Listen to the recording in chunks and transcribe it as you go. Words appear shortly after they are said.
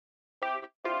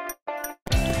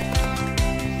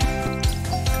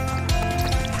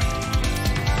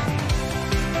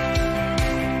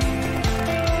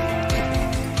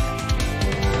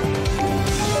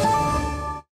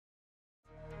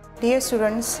Dear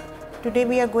students, today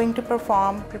we are going to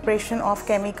perform preparation of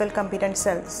chemical competent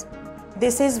cells.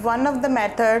 This is one of the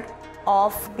method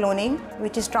of cloning,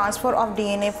 which is transfer of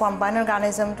DNA from one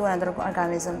organism to another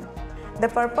organism. The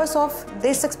purpose of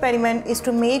this experiment is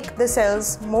to make the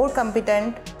cells more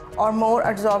competent or more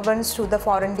absorbance to the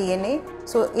foreign DNA,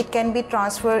 so it can be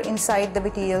transferred inside the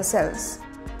bacterial cells.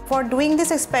 For doing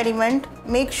this experiment,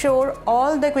 make sure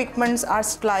all the equipments are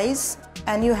sterilized,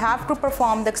 and you have to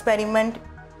perform the experiment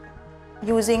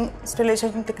using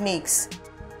sterilization techniques.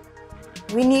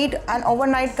 We need an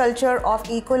overnight culture of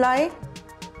E. coli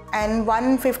and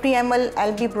 150 ml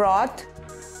LB broth,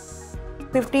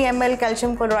 50 ml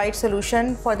calcium chloride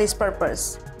solution for this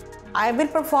purpose. I will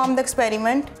perform the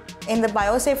experiment in the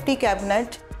biosafety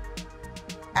cabinet,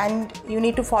 and you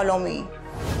need to follow me.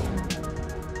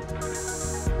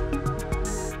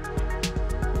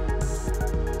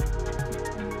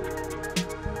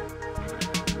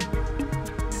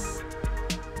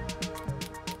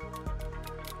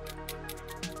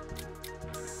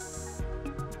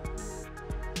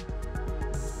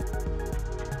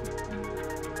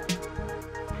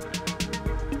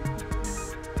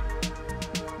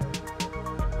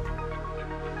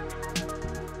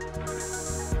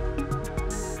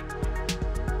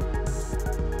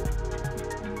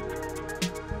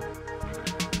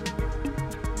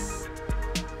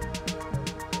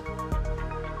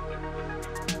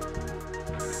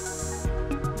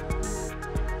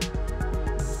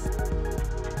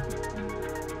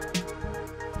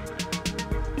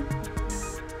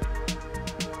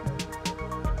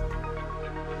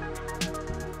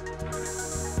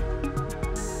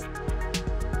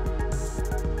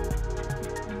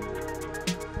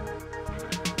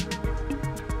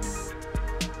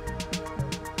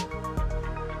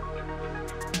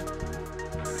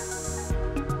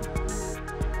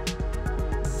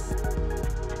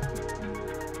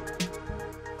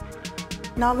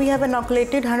 Now we have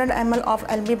inoculated 100 ml of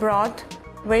LB broth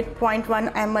with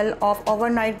 0.1 ml of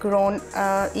overnight grown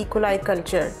E. coli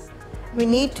culture. We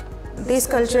need this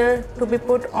culture to be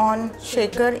put on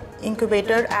shaker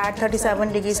incubator at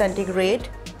 37 degrees centigrade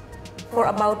for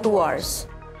about 2 hours.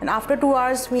 And after 2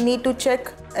 hours, we need to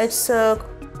check its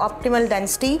optimal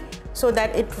density so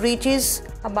that it reaches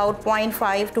about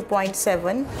 0.5 to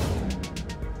 0.7.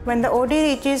 When the OD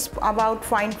reaches about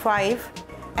 0.5,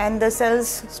 and the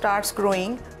cells starts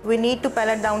growing, we need to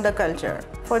pellet down the culture.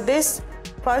 For this,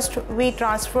 first we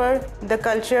transfer the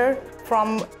culture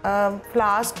from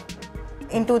flask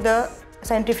into the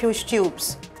centrifuge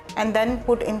tubes and then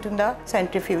put into the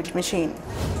centrifuge machine.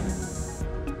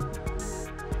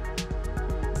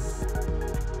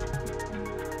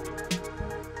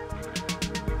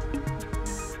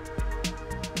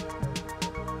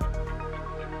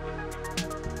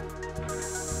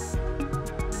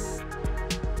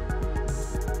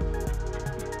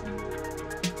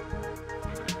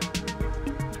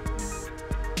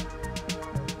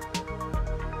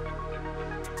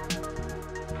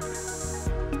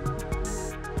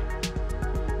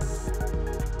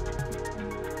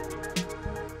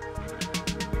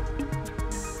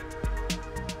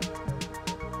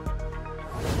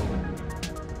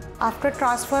 After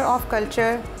transfer of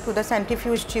culture to the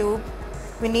centrifuge tube,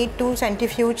 we need to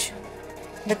centrifuge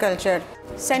the culture.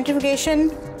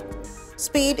 Centrifugation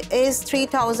speed is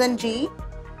 3000 G,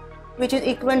 which is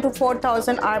equivalent to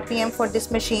 4000 RPM for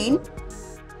this machine.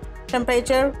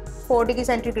 Temperature 4 degrees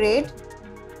centigrade,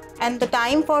 and the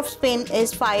time for spin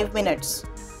is 5 minutes.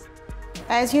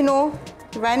 As you know,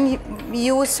 when we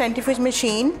use centrifuge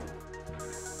machine,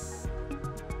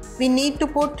 we need to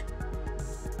put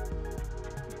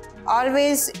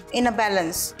always in a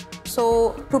balance.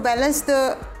 So to balance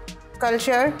the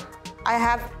culture, I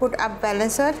have put a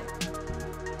balancer.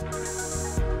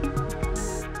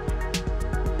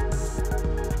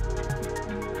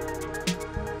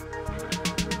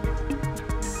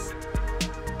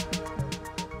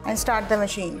 And start the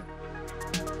machine.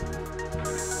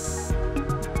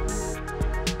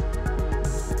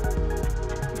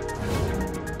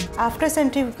 After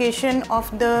centrifugation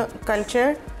of the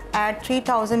culture at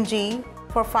 3000 G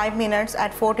for 5 minutes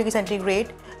at 4 degrees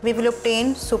centigrade, we will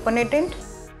obtain supernatant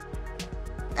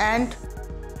and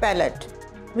pellet.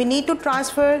 We need to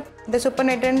transfer the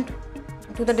supernatant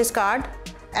to the discard,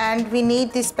 and we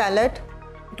need this pellet.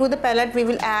 To the pellet we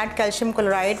will add calcium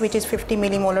chloride, which is 50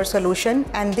 millimolar solution,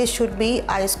 and this should be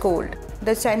ice cold.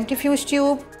 The centrifuge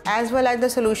tube as well as the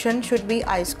solution should be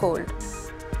ice cold.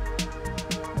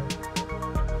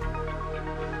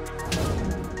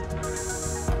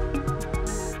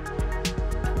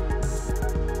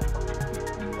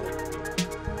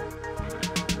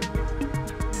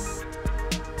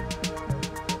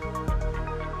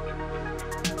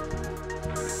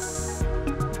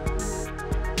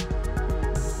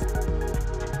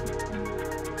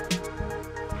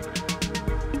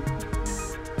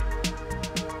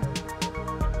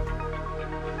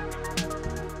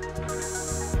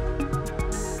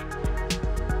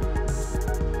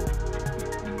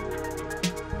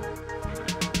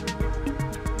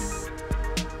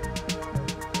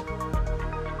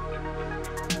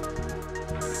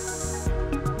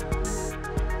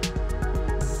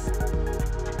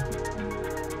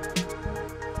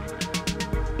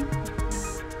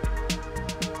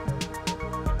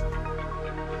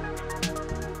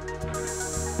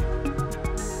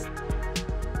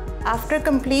 After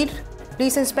complete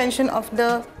resuspension of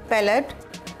the pellet,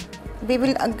 we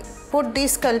will put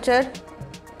this culture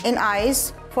in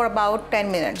ice for about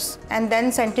 10 minutes and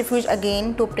then centrifuge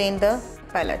again to obtain the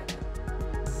pellet.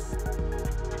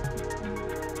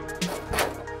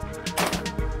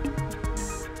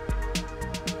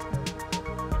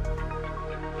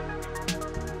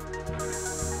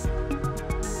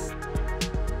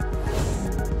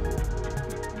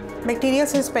 Bacterial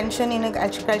suspension in a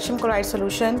calcium chloride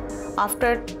solution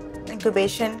after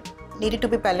incubation needed to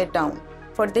be pellet down.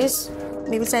 For this,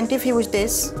 we will centrifuge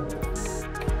this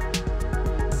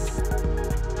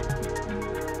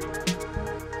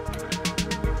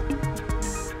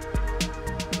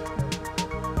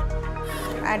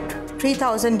at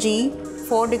 3000 G,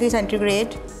 4 degrees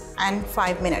centigrade and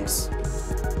 5 minutes.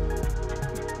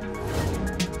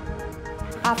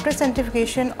 After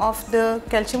centrifugation of the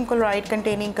calcium chloride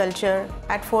containing culture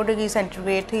at 4 degrees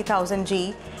centigrade 3000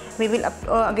 G, we will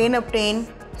again obtain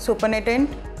supernatant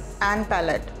and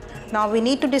pellet. Now we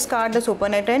need to discard the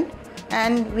supernatant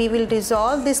and we will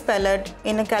dissolve this pellet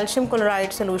in a calcium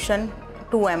chloride solution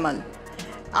 2 ml.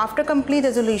 After complete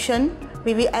dissolution,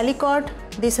 we will aliquot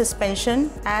the suspension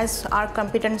as our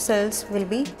competent cells will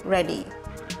be ready.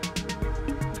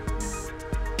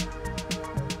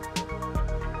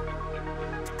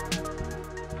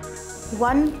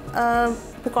 One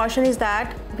precaution is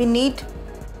that we need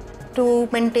to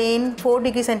maintain 4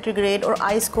 degrees centigrade or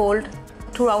ice cold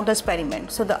throughout the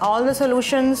experiment. So all the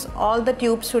solutions, all the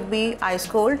tubes should be ice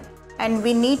cold, and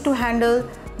we need to handle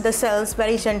the cells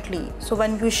very gently. So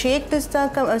when you shake this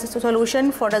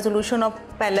solution for dissolution of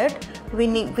pellet,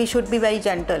 we should be very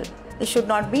gentle. It should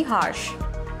not be harsh.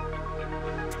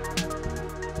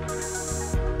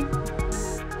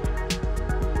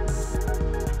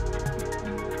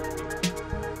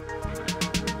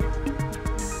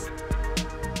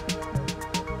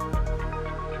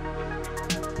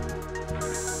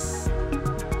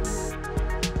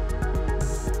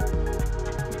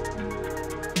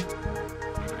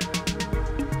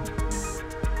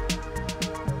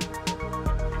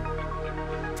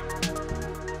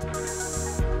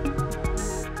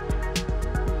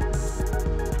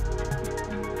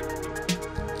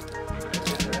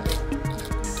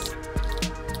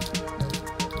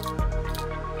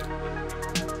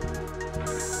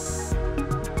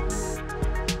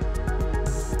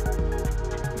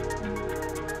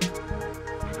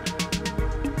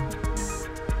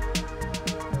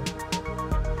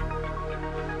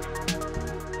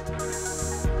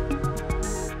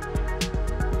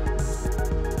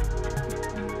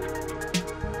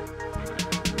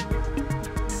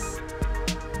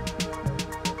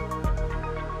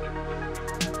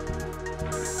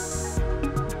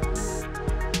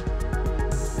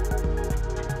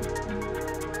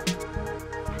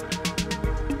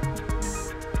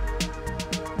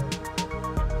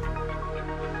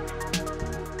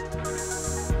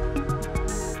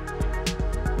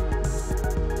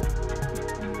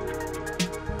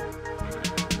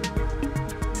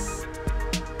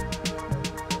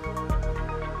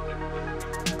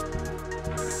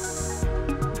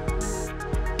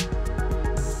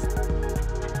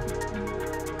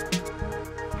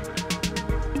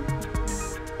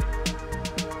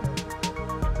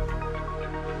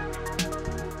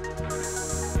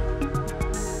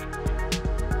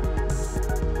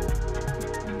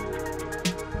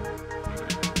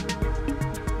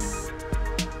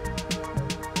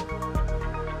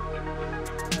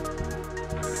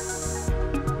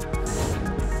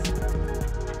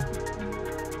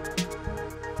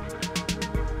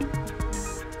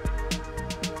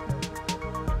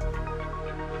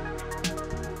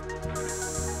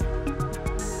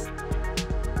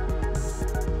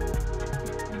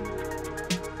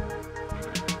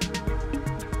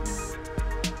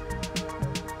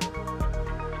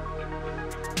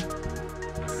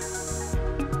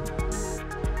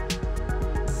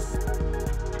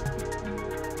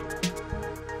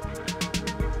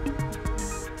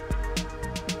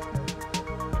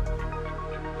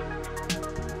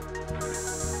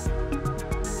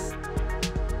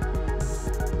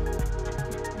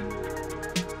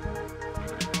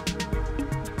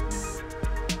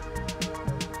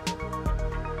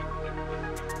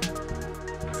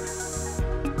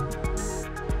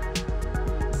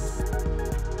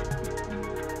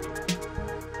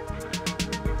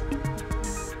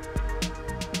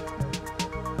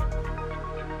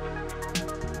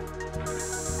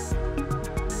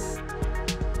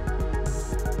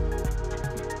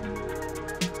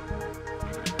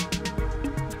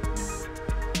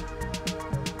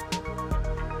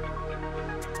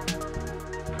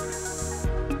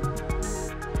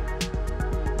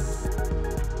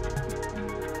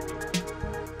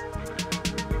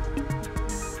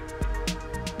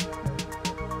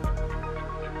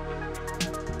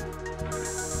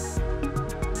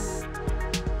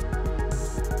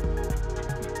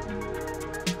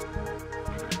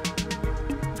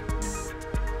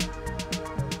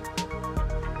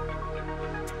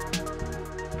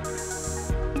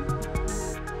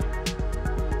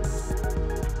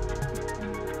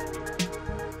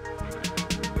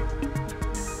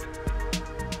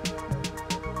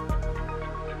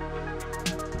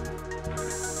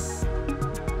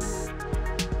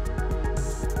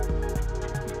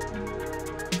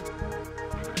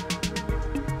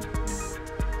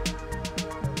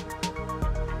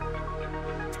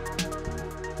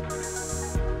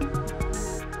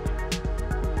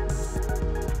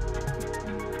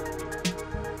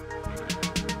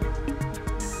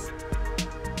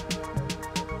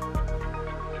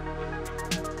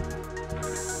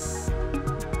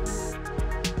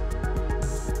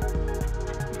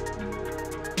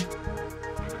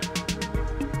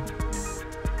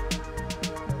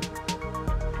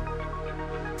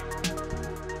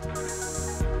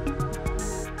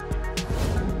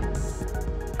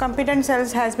 competent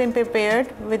cells has been prepared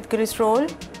with glycerol.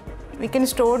 We can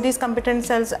store these competent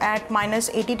cells at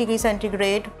 -80 degrees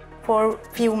centigrade for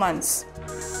few months.